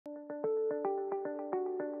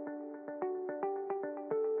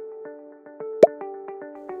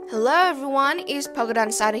Hello everyone, Is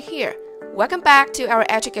Polkadot and here. Welcome back to our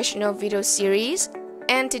educational video series.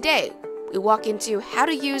 And today, we walk into how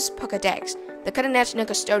to use Polkadex, the cutting-edge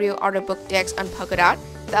non-custodial order book DEX on Polkadot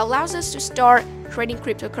that allows us to start trading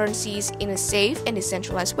cryptocurrencies in a safe and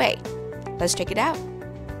decentralized way. Let's check it out.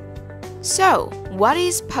 So, what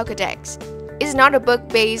is Polkadex? It's not a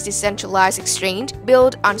book-based decentralized exchange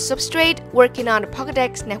built on Substrate working on the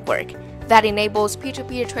Polkadex network that enables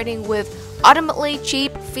peer-to-peer trading with ultimately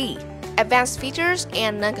cheap fee, advanced features,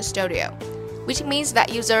 and non-custodial, which means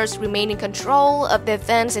that users remain in control of their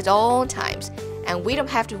funds at all times, and we don't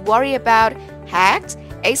have to worry about hacks,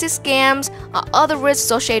 ASIC scams, or other risks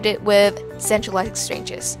associated with centralized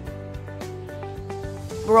exchanges.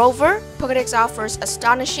 Moreover, Polkadex offers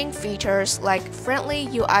astonishing features like friendly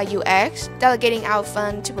UI/UX, delegating our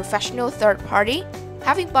fund to professional third party,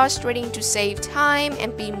 having bots trading to save time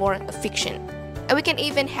and be more efficient. And we can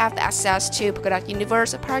even have the access to Polkadot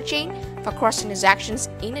Universe parachain for cross-transactions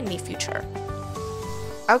in the near future.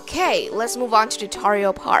 Okay, let's move on to the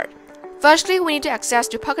tutorial part. Firstly, we need to access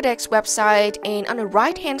the Polkadex website, and on the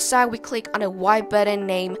right-hand side, we click on the white button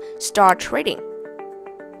named Start Trading.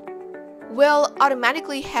 We'll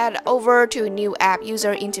automatically head over to a new app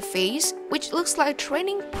user interface, which looks like a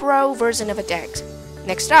Trading Pro version of a DEX.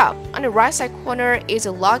 Next up, on the right side corner is a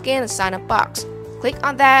login and sign up box. Click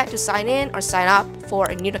on that to sign in or sign up for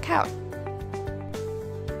a new account.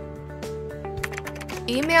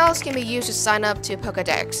 Emails can be used to sign up to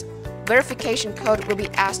Polkadex. Verification code will be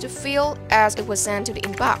asked to fill as it was sent to the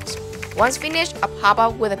inbox. Once finished, a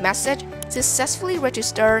pop-up with a message "Successfully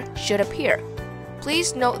registered" should appear.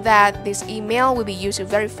 Please note that this email will be used to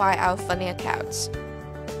verify our funding accounts.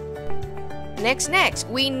 Next,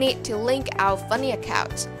 we need to link our funding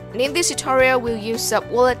accounts. And in this tutorial, we'll use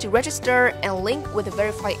Subwallet to register and link with a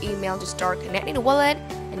verified email to start connecting the wallet,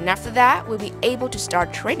 and after that, we'll be able to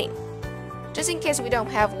start trading. Just in case we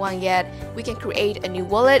don't have one yet, we can create a new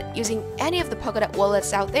wallet using any of the Polkadot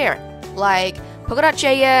wallets out there, like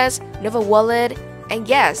Polkadot.js, Nova Wallet, and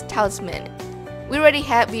yes, Talisman. We already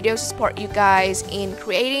have videos to support you guys in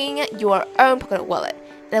creating your own Polkadot wallet.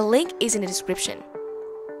 The link is in the description.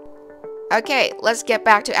 Okay, let's get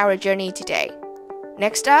back to our journey today.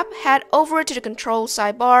 Next up, head over to the control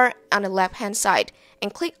sidebar on the left-hand side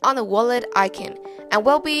and click on the wallet icon, and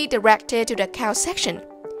we'll be directed to the account section.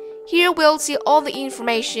 Here we'll see all the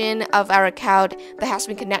information of our account that has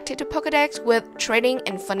been connected to Polkadex with trading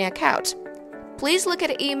and funding accounts. Please look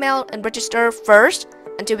at the email and register first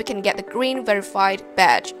until we can get the green verified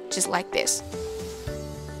badge, just like this.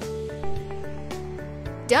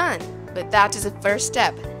 Done, but that is the first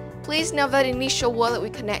step. Please note that the initial wallet we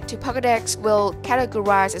connect to Polkadex will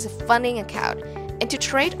categorize as a funding account, and to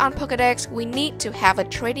trade on Polkadex, we need to have a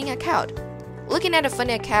trading account. Looking at the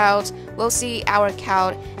funding accounts, we'll see our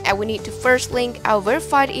account, and we need to first link our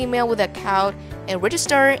verified email with the account and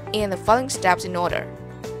register in the following steps in order.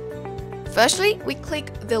 Firstly, we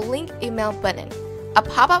click the link email button. A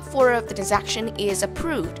pop-up for the transaction is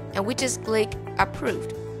approved, and we just click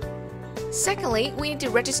approved. Secondly, we need to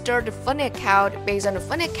register the funding account based on the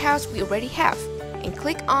funding accounts we already have, and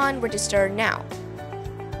click on register now.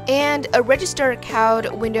 And a register account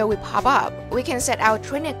window will pop up. We can set our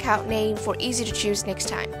trading account name for easy to choose next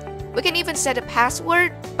time. We can even set a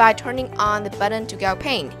password by turning on the button to go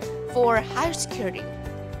pane for higher security.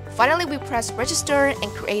 Finally, we press register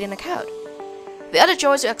and create an account. The other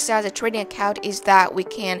choice to access a trading account is that we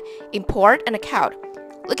can import an account.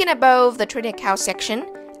 Looking above the trading account section,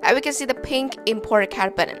 we can see the pink import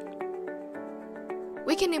account button.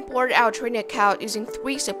 We can import our trading account using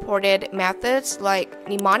 3 supported methods like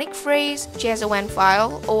mnemonic phrase, JSON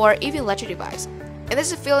file, or even ledger device. And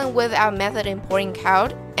this is filling with our method importing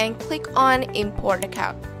account, and click on import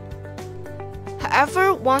account.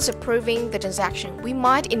 However, once approving the transaction, we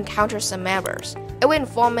might encounter some errors. It will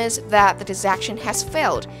inform us that the transaction has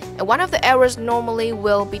failed, and one of the errors normally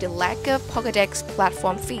will be the lack of Polkadex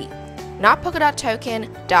platform fee. Not Polkadot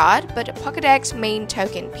token DOT, but Polkadex main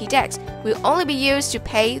token pdex will only be used to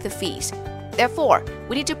pay the fees. Therefore,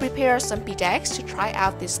 we need to prepare some pdex to try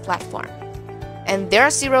out this platform. And there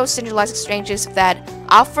are 0 centralized exchanges that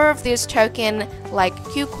offer this token like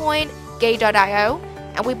KuCoin, Gate.io,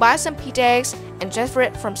 and we buy some pdex and transfer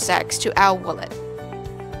it from CEX to our wallet.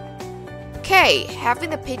 Okay,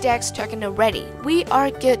 having the pdex token already, we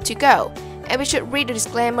are good to go. And we should read the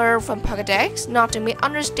disclaimer from Polkadex not to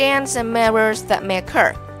misunderstand some errors that may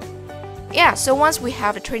occur. Yeah, so once we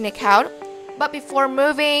have the trading account, but before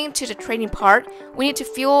moving to the trading part, we need to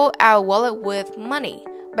fuel our wallet with money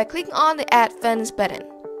by clicking on the Add Funds button.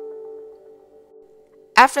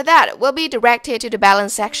 After that, we'll be directed to the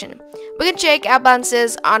balance section. We can check our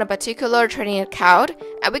balances on a particular trading account,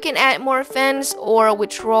 and we can add more funds or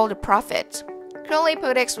withdraw the profits. Currently,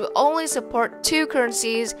 Polkadex will only support 2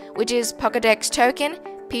 currencies, which is Polkadex token,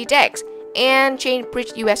 pdex, and Chain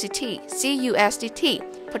Bridge USDT,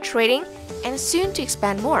 CUSDT, for trading, and soon to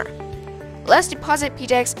expand more. Let's deposit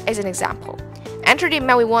pdex as an example. Enter the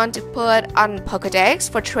amount we want to put on Polkadex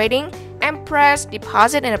for trading and press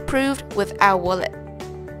deposit and approved with our wallet.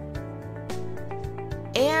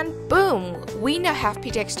 And boom! We now have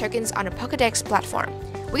pdex tokens on the Polkadex platform.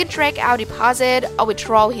 We can track our deposit or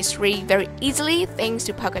withdrawal history very easily thanks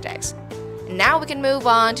to Polkadex. And now we can move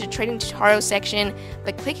on to the trading tutorial section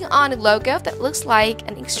by clicking on the logo that looks like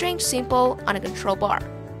an exchange symbol on a control bar.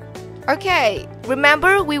 Okay,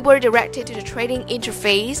 remember we were directed to the trading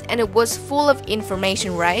interface and it was full of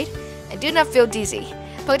information, right? And do not feel dizzy.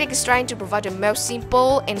 Polkadex is trying to provide the most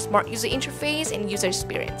simple and smart user interface and user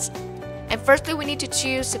experience. And firstly, we need to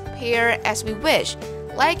choose a pair as we wish,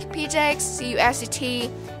 like pdex, CUSDT,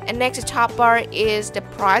 and next to top bar is the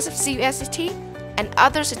price of CUSDT and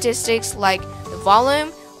other statistics like the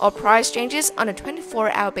volume or price changes on a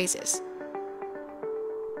 24-hour basis.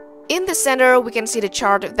 In the center, we can see the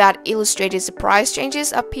chart that illustrates the price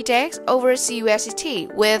changes of pdex over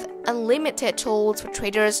CUSDT with unlimited tools for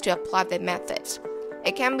traders to apply their methods.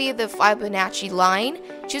 It can be the Fibonacci line,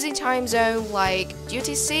 choosing time zone like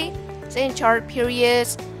UTC, setting chart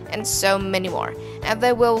periods, and so many more, and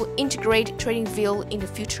they will integrate TradingView in the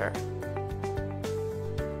future.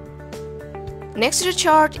 Next to the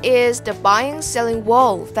chart is the buying-selling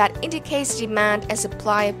wall that indicates demand and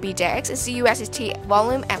supply of pdex and CUSDT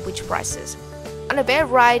volume at which prices. On the very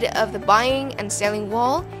right of the buying and selling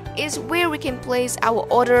wall is where we can place our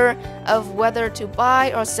order of whether to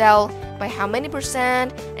buy or sell, by how many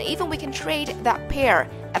percent, and even we can trade that pair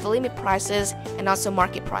at the limit prices and also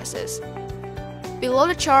market prices. Below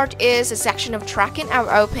the chart is a section of tracking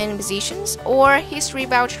our open positions or history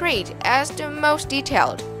of our trade as the most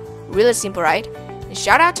detailed. Really simple, right? And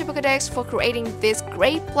shout out to Polkadex for creating this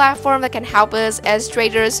great platform that can help us as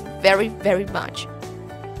traders very much.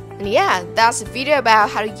 And yeah, that's the video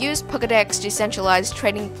about how to use Polkadex decentralized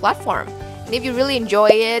trading platform. And if you really enjoy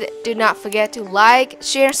it, do not forget to like,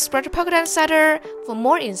 share, and subscribe to Polkadot Insider for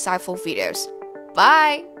more insightful videos.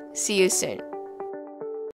 Bye! See you soon.